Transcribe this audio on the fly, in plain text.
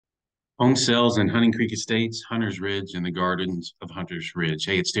Home sales in Hunting Creek Estates, Hunters Ridge, and the Gardens of Hunters Ridge.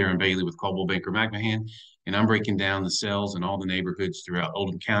 Hey, it's Darren Bailey with Coldwell Banker McMahon, and I'm breaking down the sales in all the neighborhoods throughout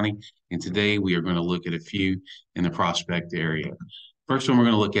Oldham County. And today we are going to look at a few in the Prospect area. First one we're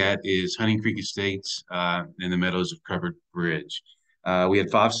going to look at is Hunting Creek Estates in the Meadows of Covered Bridge. We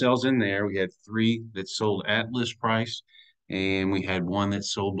had 5 sales in there. We had 3 that sold at list price, and we had 1 that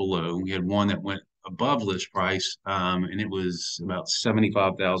sold below. We had 1 that went above list price, and it was about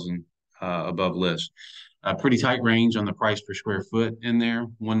 75,000 above list. A pretty tight range on the price per square foot in there,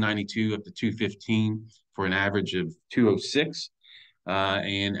 192 up to 215 for an average of 206.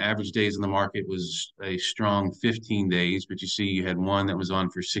 And average days in the market was a strong 15 days, but you see you had 1 that was on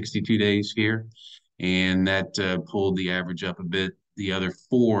for 62 days here, and that pulled the average up a bit. The other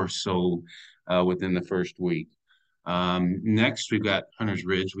 4 sold within the first week. Next, we've got Hunters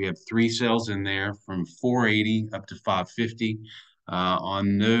Ridge. We have 3 sales in there from 480 up to 550.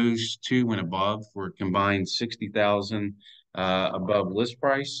 On those 2 went above for a combined 60,000 above list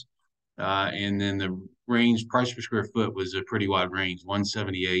price. And then the range price per square foot was a pretty wide range,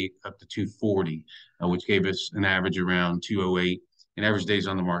 178 up to 240, which gave us an average around 208. And average days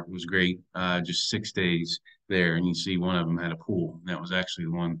on the market was great, just 6 days there. And you see one of them had a pool. And that was actually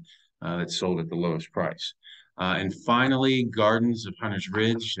the one that sold at the lowest price. And finally, Gardens of Hunters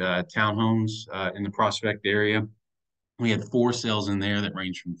Ridge, townhomes in the Prospect area. We had 4 sales in there that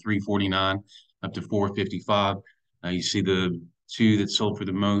ranged from 349 up to 455. You see the 2 that sold for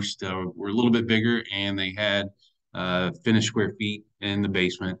the most were a little bit bigger, and they had finished square feet in the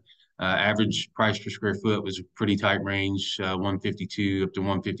basement. Average price per square foot was a pretty tight range, 152 up to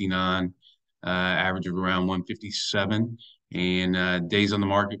 159, average of around 157. And days on the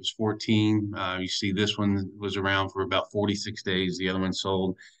market was 14. You see this one was around for about 46 days. The other one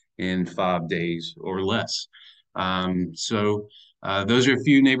sold in 5 days or less. Those are a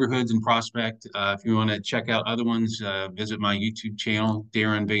few neighborhoods in Prospect. If you want to check out other ones, visit my YouTube channel,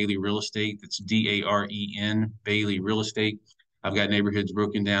 Darren Bailey Real Estate. That's Daren Bailey Real Estate. I've got neighborhoods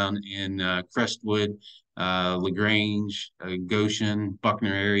broken down in Crestwood, LaGrange, Goshen,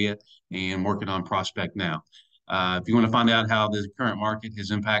 Buckner area, and working on Prospect now. If you want to find out how the current market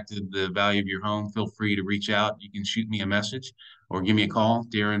has impacted the value of your home, feel free to reach out. You can shoot me a message or give me a call,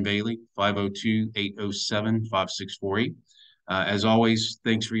 Darren Bailey, 502-807-5648. As always,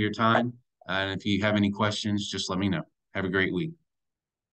 thanks for your time. And if you have any questions, just let me know. Have a great week.